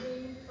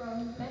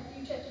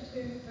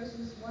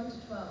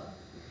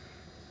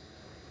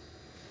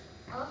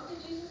After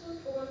Jesus was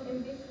born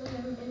in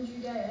Bethlehem in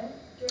Judea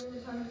during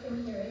the time of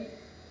King Herod,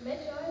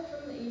 Magi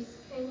from the east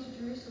came to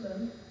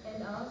Jerusalem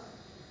and asked,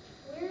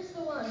 "Where is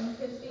the one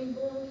who has been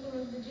born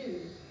King of the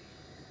Jews?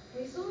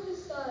 We saw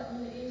his star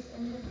in the east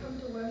and have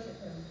come to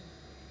worship him."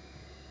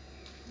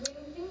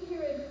 When King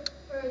Herod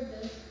heard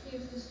this, he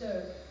was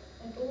disturbed,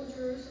 and all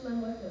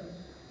Jerusalem with him.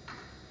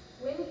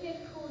 When he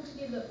had called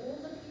together all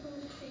the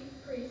people's chief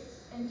priests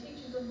and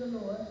teachers of the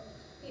law,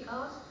 he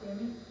asked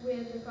them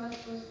where the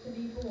Christ was to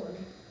be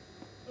born.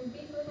 "In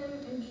Bethlehem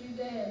in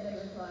Judea,"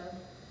 they replied,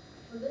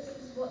 "for this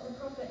is what the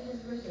prophet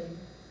has written.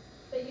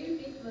 But you,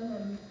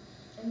 Bethlehem,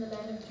 in the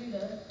land of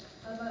Judah,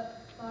 are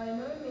but by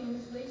no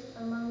means least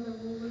among the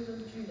rulers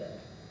of Judah.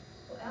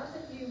 For out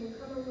of you will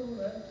come a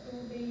ruler who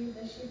will be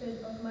the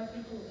shepherd of my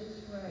people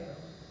Israel."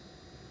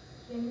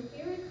 Then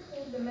Herod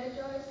called the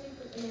Magi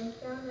secretly and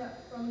found out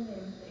from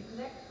them the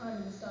exact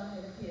time the star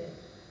had appeared.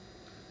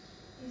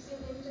 He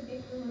sent them to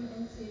Bethlehem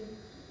and said,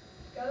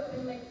 "Go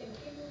and make a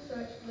careful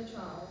search for the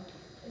child.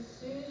 As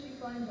soon as you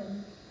find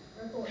him,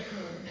 report to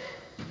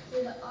me,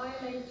 so that I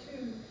may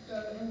too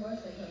go and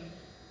worship him."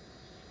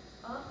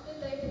 After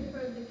they had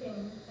heard the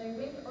king, they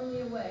went on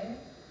their way,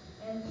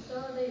 and the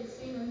star they had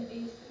seen in the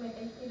east went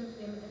ahead of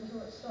them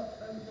until it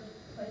stopped over the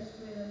place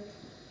where the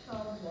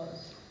child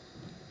was.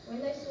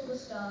 When they saw the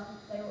star,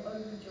 they were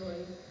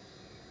overjoyed.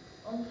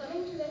 On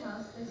coming to their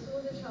house, they saw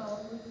the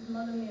child with his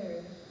mother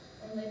Mary,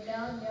 and they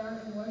bowed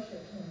down and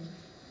worshipped him.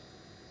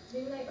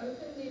 Then they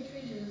opened their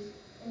treasures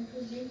and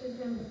presented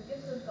him with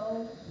gifts of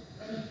gold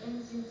and of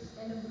incense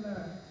and of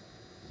myrrh.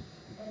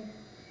 And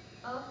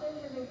after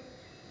having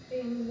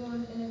been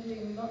warned in a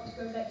dream not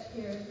to go back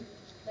to Herod,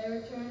 they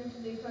returned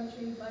to their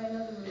country by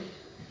another route.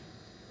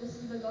 This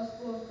is the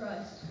gospel of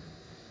Christ.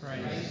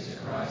 Praise to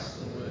Christ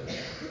the Lord.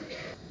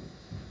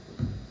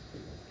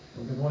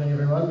 Well, good morning,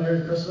 everyone.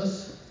 Merry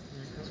Christmas.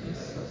 Merry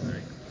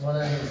Christmas.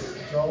 My name is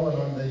Joel,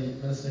 and I'm the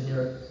minister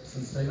here at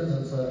St Stephen's.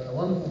 It's a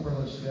wonderful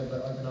privilege to be able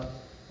to open up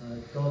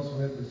God's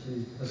Word with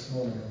you this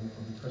morning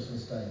on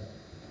Christmas Day.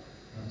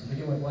 To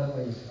begin with, why don't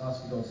we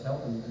ask for God's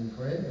help in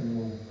prayer, and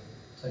we'll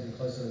take a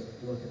closer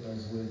look at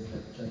those words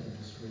that Jacob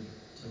just read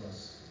to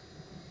us.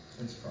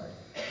 Let's pray.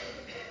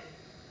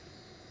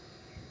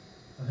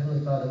 Our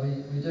Heavenly Father,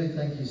 we do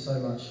thank you so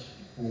much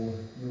for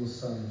your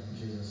Son,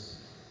 Jesus.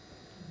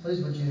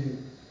 Please would you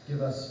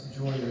give us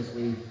joy as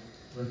we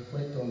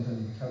reflect on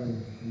him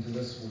coming into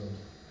this world.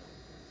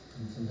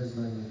 And it's in his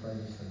name we pray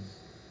these things.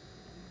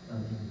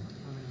 Amen.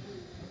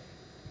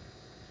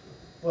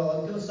 Well,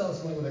 I'm going to start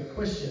this morning with a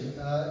question.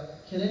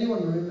 Can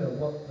anyone remember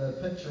what the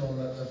picture on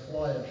the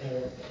flyer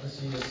for this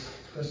year's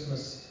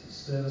Christmas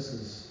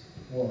services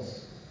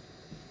was?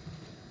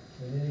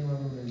 Can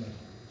anyone remember?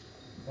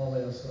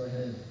 Ollie, I saw a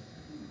hand.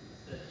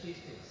 The chess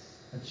piece.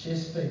 A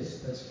chess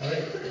piece, that's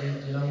correct.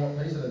 Do you know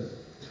what piece it is?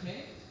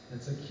 King?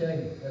 It's a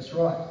king, that's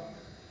right.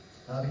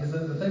 Because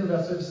the theme of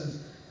our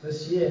services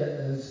this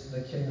year is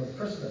the King of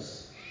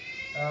Christmas.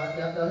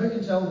 Now, who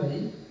can tell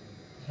me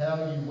how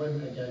you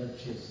win a game of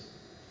chess?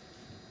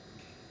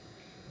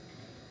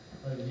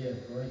 Over here,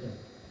 Marika.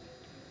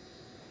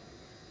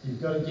 You've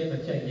got to get the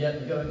king. Yeah,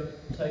 you've got to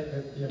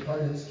take the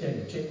opponent's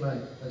king.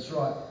 Checkmate. That's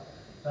right.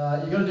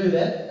 You've got to do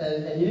that,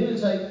 and you need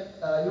to take.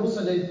 You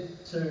also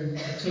need to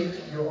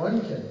protect your own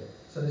king.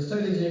 So there's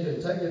two things you need to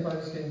do: take the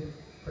opponent's king,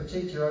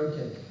 protect your own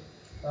king.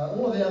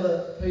 All of the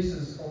other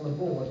pieces on the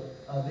board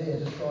are there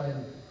to try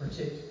and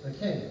protect the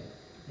king.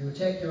 You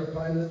attack your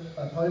opponent.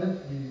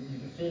 You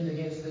defend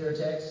against their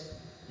attacks.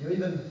 You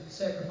even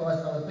sacrifice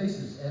other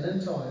pieces, and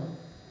in time,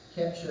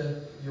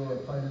 capture your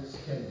opponent's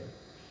king,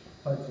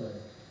 hopefully.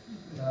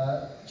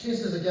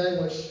 Chess is a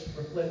game which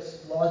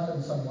reflects life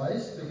in some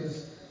ways,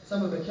 because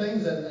some of the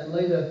kings and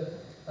leaders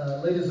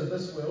of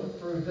this world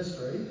through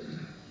history,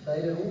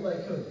 they did all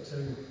they could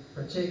to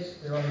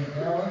protect their own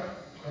power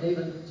and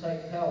even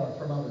take power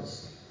from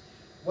others.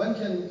 One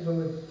king who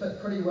would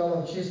fit pretty well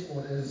on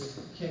chessboard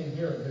is King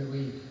Herod, who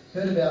we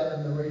heard about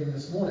in the reading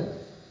this morning.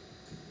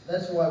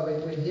 That's why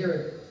when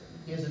Herod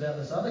hears about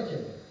this other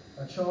king,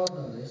 a child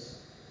no less,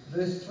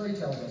 verse 3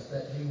 tells us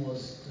that he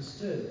was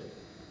disturbed,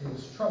 he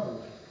was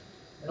troubled.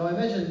 And I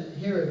imagine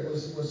Herod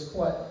was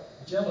quite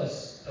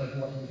jealous of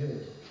what he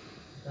heard.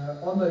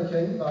 I'm no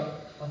king,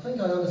 but I think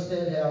I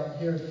understand how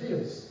Herod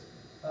feels.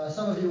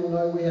 Some of you will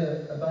know we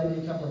had a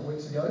baby a couple of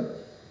weeks ago,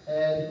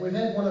 and we've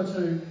had one or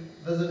two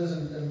visitors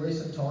in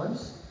recent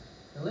times.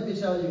 And let me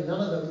tell you,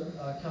 none of them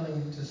are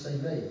coming to see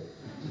me.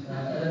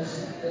 And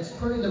it's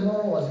pretty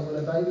demoralising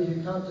when a baby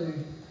who can't do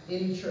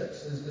any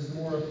tricks is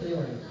more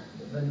appealing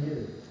than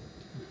you.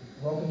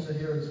 Welcome to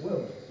Herod's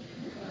world.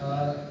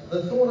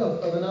 The thought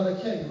of another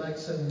king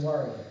makes him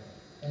worry,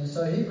 and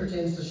so he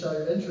pretends to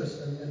show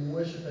interest in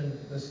worshipping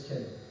this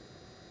king.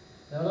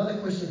 Now, another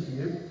question for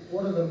you: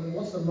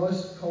 what's the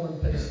most common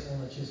piece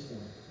on the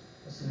chessboard?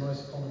 What's the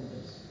most common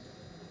piece?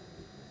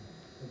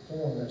 The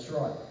pawn. That's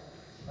right.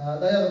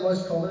 They are the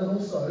most common and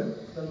also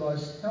the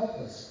most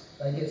helpless.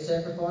 They get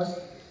sacrificed.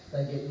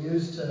 They get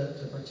used to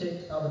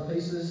protect other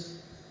pieces.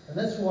 And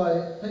that's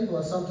why people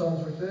are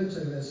sometimes referred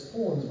to as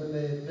pawns when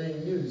they're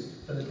being used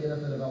for the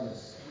benefit of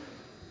others.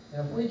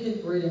 Now, if we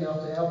keep reading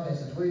after our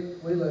passage,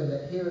 we learn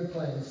that Herod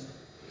plans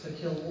to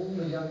kill all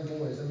the young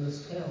boys in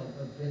this town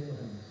of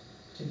Bethlehem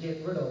to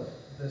get rid of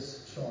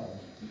this child.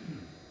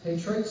 He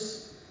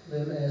treats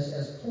them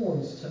as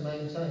pawns to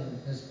maintain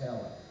his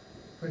power,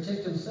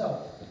 protect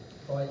himself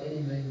by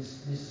any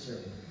means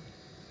necessary.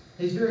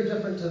 He's very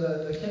different to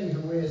the king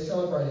who we're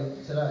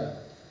celebrating today,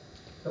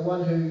 the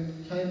one who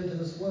came into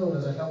this world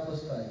as a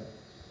helpless babe,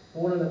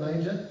 born in a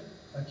manger,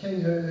 a king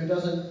who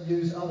doesn't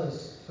use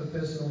others for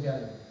personal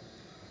gain,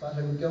 but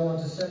who would go on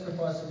to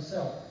sacrifice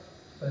himself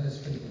for his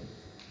people.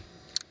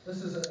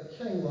 This is a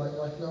king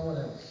like no one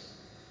else,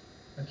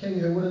 a king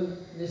who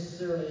wouldn't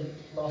necessarily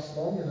last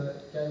long in a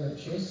game of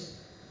chess,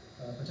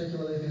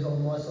 particularly if he's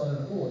on my side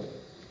of the board.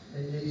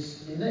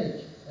 He's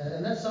unique,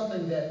 and that's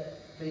something that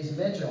these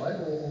magi,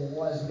 or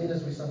wise men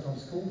as we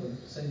sometimes call them,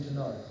 seem to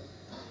know.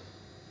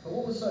 But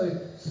what was so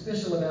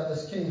special about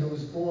this king who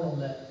was born on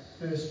that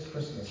first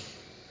Christmas?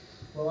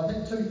 Well, I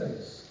think two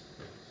things.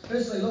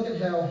 Firstly, look at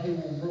how he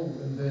will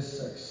rule in verse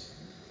 6.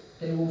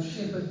 He will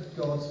shepherd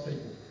God's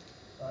people.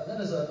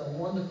 That is a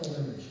wonderful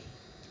image.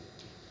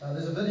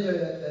 There's a video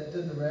that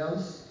did the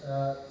rounds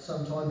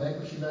some time back,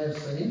 which you may have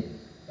seen.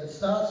 It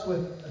starts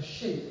with a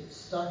sheep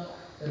stuck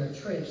in a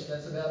trench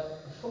that's about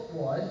a foot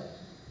wide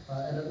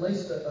and at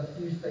least a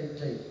few feet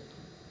deep.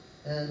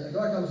 And a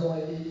guy comes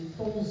along and he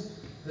pulls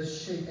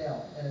this sheep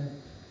out.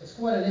 And it's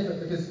quite an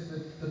effort because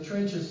the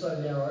trench is so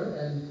narrow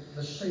and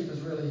the sheep is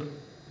really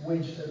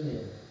wedged in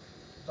there.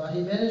 But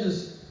he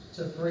manages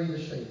to free the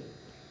sheep.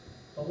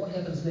 But what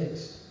happens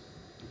next?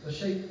 The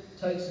sheep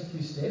takes a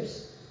few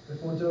steps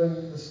before doing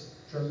this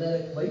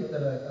dramatic leap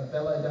that a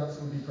ballet dancer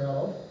would be proud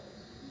of,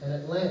 and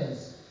it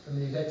lands in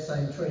the exact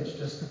same trench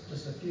just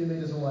a few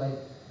metres away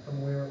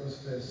from where it was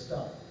first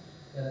stuck,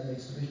 and it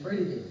needs to be freed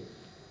again.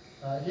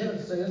 If you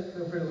haven't seen it,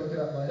 feel free to look it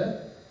up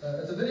later.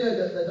 It's a video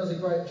that does a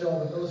great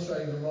job of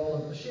illustrating the role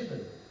of a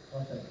shepherd,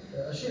 I think.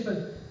 A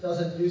shepherd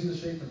doesn't use the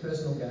sheep for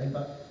personal gain,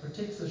 but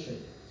protects the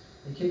sheep.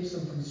 He keeps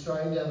them from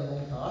straying down the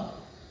wrong path,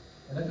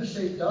 and if a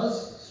sheep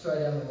does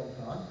stray down the wrong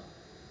path,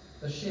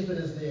 the shepherd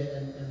is there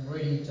and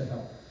ready to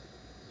help.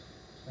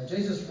 Now,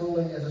 Jesus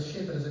ruling as a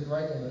shepherd is a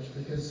great image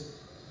because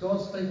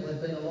God's people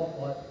have been a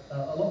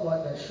lot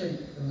like that sheep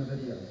in the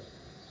video.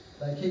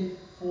 They keep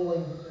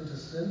falling into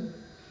sin,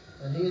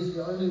 and He is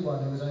the only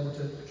one who is able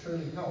to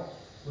truly help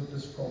with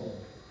this problem.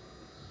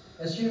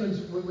 As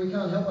humans, we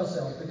can't help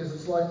ourselves because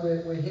it's like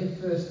we're head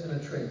first in a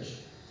trench,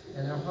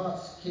 and our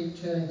hearts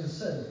keep turning to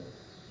sin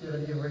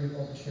given every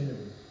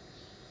opportunity.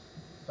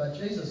 But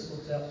Jesus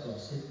looks out for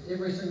us.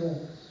 Every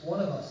single one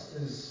of us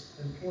is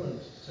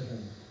important to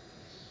Him.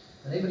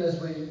 And even as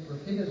we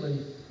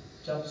repeatedly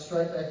jump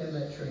straight back in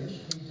that trench,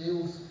 He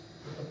deals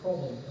with the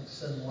problem of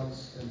sin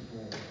once and for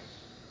all.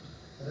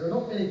 But there are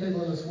not many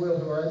people in this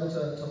world who are able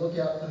to look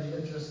out for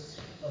the interests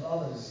of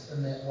others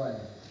in that way.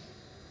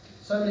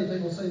 So many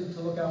people seem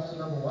to look after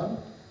number one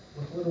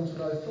with little to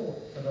no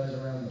thought for those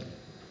around them.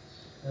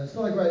 And it's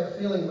not a great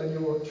feeling when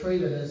you're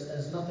treated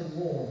as nothing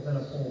more than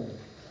a pawn.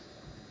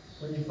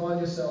 When you find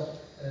yourself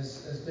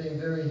as being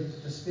very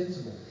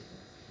dispensable,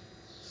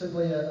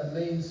 simply a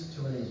means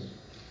to an end.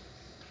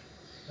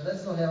 But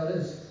that's not how it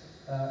is.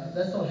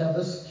 That's not how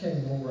this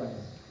king will reign.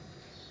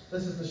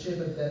 This is the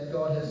shepherd that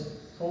God has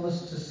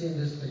promised to send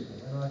His people.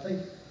 And I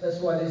think that's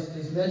why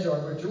these magi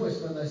rejoice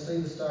when they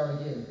see the star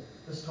again,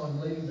 this time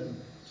leading them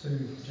to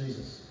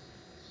Jesus.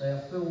 They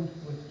are filled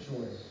with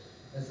joy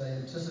as they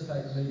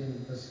anticipate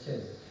meeting this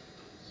king.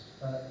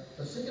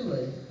 But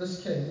secondly,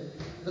 this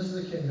is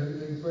a king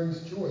who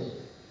brings joy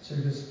to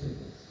his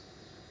people.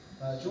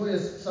 Joy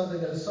is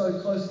something that is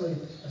so closely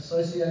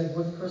associated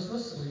with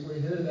Christmas. We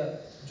heard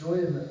about joy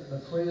in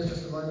the prayers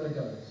just a moment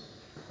ago.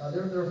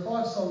 There are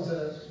 5 songs that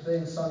are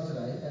being sung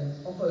today,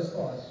 and of those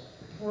 5,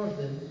 4 of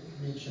them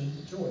mention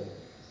joy.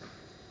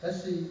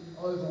 That's the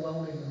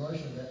overwhelming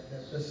emotion that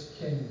this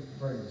king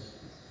brings.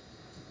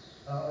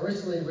 I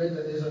recently read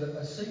that there's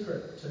a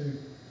secret to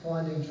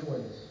finding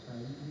joy.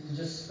 You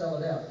just spell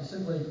it out. You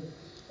simply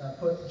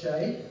put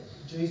J,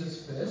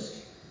 Jesus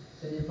first,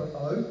 then you put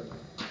O,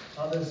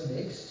 others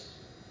next,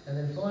 and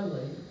then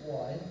finally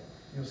Y,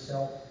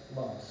 yourself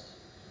last.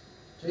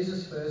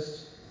 Jesus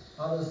first,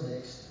 others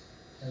next,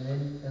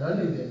 and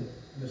only then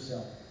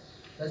yourself.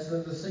 That's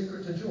the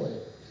secret to joy.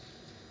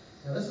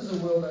 Now this is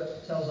a world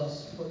that tells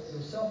us put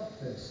yourself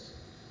first.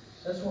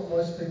 That's what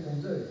most people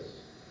do,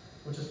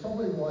 which is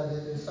probably why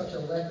there's such a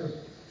lack of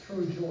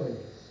true joy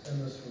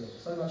in this world.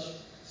 So much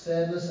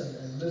sadness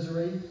and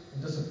misery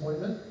and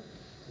disappointment.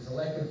 There's a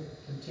lack of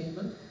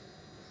contentment.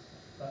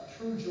 But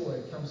true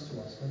joy comes to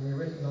us when we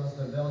recognise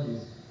the value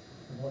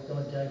of what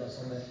God gave us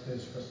on that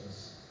first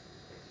Christmas.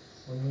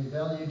 When we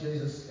value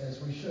Jesus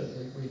as we should,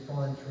 we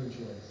find true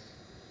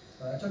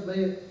joy. It took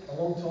me a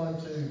long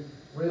time to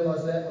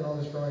realise that when I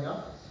was growing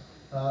up.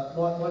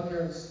 My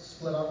parents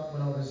split up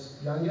when I was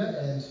younger,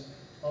 and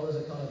I was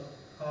a kind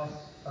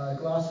of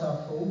glass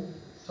half full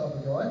type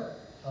of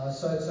guy.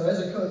 So as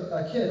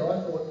a kid,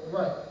 I thought,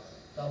 great,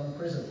 double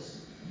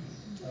presents.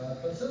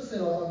 But since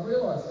then, I've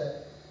realised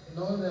that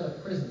no amount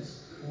of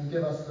presents will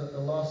give us the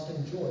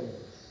lasting joy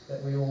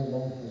that we all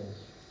long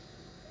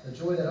for. The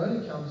joy that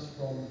only comes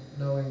from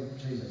knowing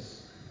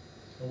Jesus,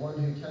 the one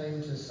who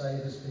came to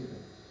save his people.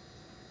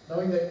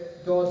 Knowing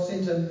that God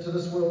sent him to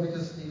this world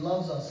because he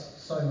loves us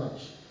so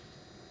much.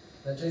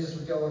 That Jesus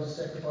would go on to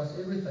sacrifice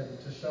everything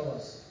to show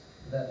us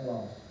that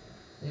love,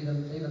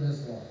 even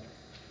his life.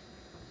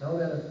 No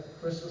amount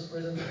of Christmas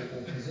presents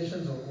or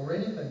possessions or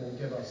anything will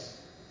give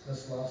us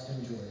this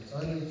lasting joy. It's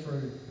only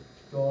through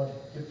God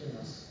gifting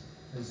us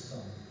his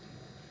Son.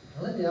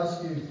 Now let me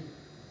ask you,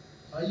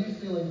 are you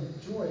feeling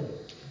joy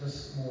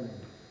this morning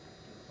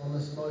on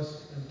this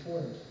most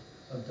important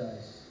of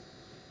days?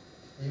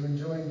 Are you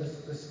enjoying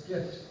this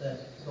gift that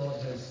God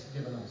has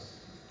given us?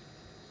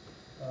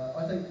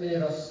 I think many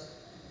of us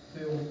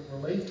feel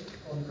relief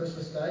on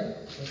Christmas Day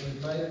that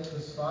we've made it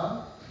this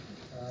far.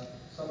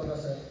 Some of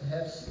us are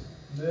perhaps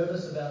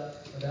nervous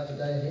about the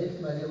day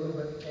ahead, maybe a little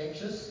bit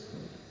anxious.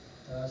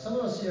 Some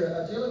of us here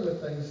are dealing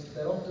with things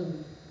that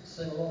often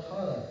seem a lot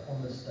harder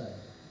on this day,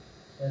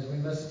 as we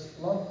miss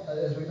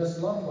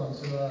loved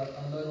ones who are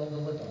no longer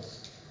with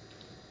us,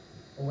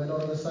 or we're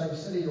not in the same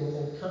city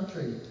or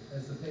country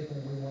as the people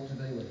we want to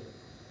be with,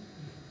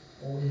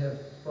 or we have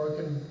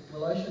broken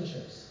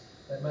relationships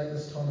that make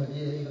this time of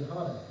year even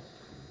harder,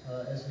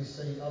 as we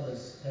see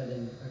others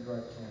having a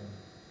great time.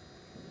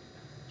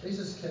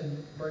 Jesus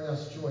can bring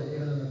us joy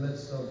even in the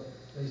midst of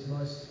these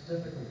most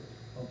difficult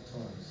of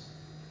times.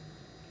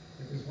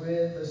 Because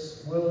where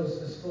this world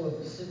is full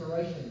of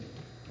separation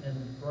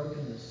and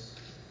brokenness,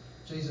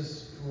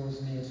 Jesus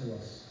draws near to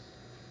us.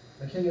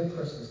 The King of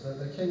Christmas,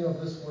 the King of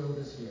this world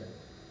is here.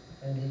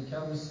 And he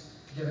comes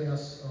giving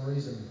us a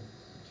reason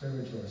to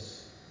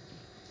rejoice.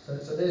 So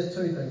there's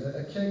two things.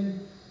 A king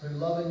who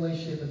lovingly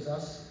shepherds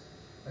us,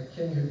 a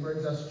king who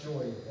brings us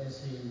joy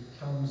as he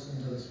comes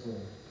into this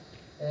world.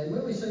 And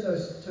when we see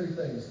those two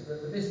things, the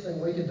best thing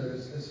we can do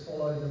is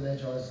follow the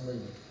Magi's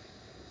lead.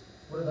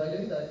 What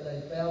do?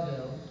 They bow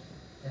down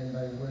and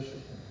they worship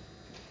him.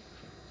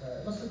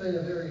 It must have been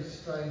a very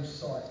strange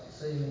sight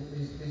seeing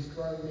these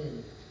grown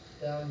men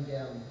bowing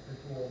down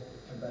before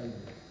a baby.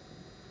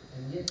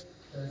 And yet,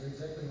 that is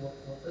exactly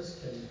what this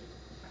king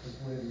is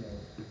worthy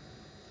of.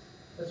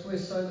 That's where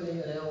so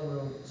many in our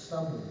world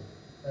stumble.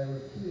 They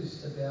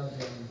refuse to bow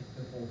down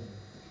before him,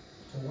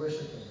 to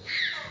worship him.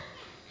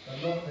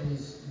 But not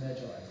these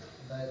Magi.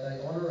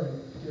 They honour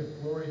and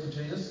give glory to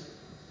Jesus.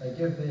 They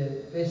give their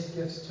best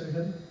gifts to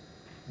him.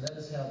 And that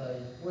is how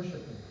they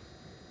worship him.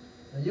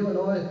 Now you and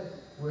I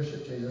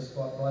worship Jesus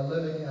by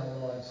living our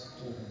lives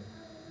for him,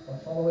 by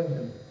following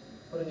him,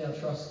 putting our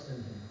trust in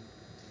him.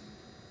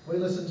 We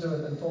listen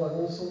to and follow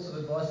all sorts of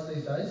advice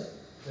these days,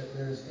 that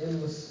there is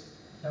endless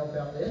help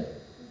out there,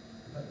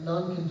 but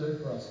none can do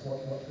for us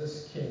what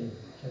this King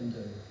can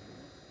do.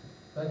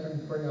 They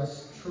can bring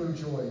us true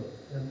joy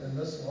in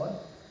this life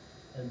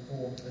and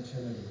for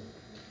eternity.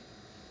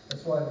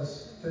 That's why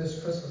this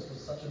first Christmas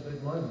was such a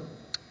big moment.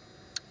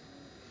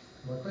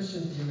 My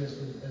question to you as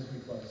we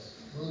close,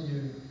 will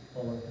you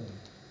follow him?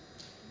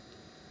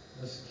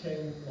 This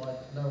King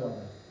like no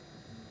other.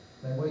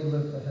 May we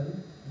live for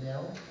him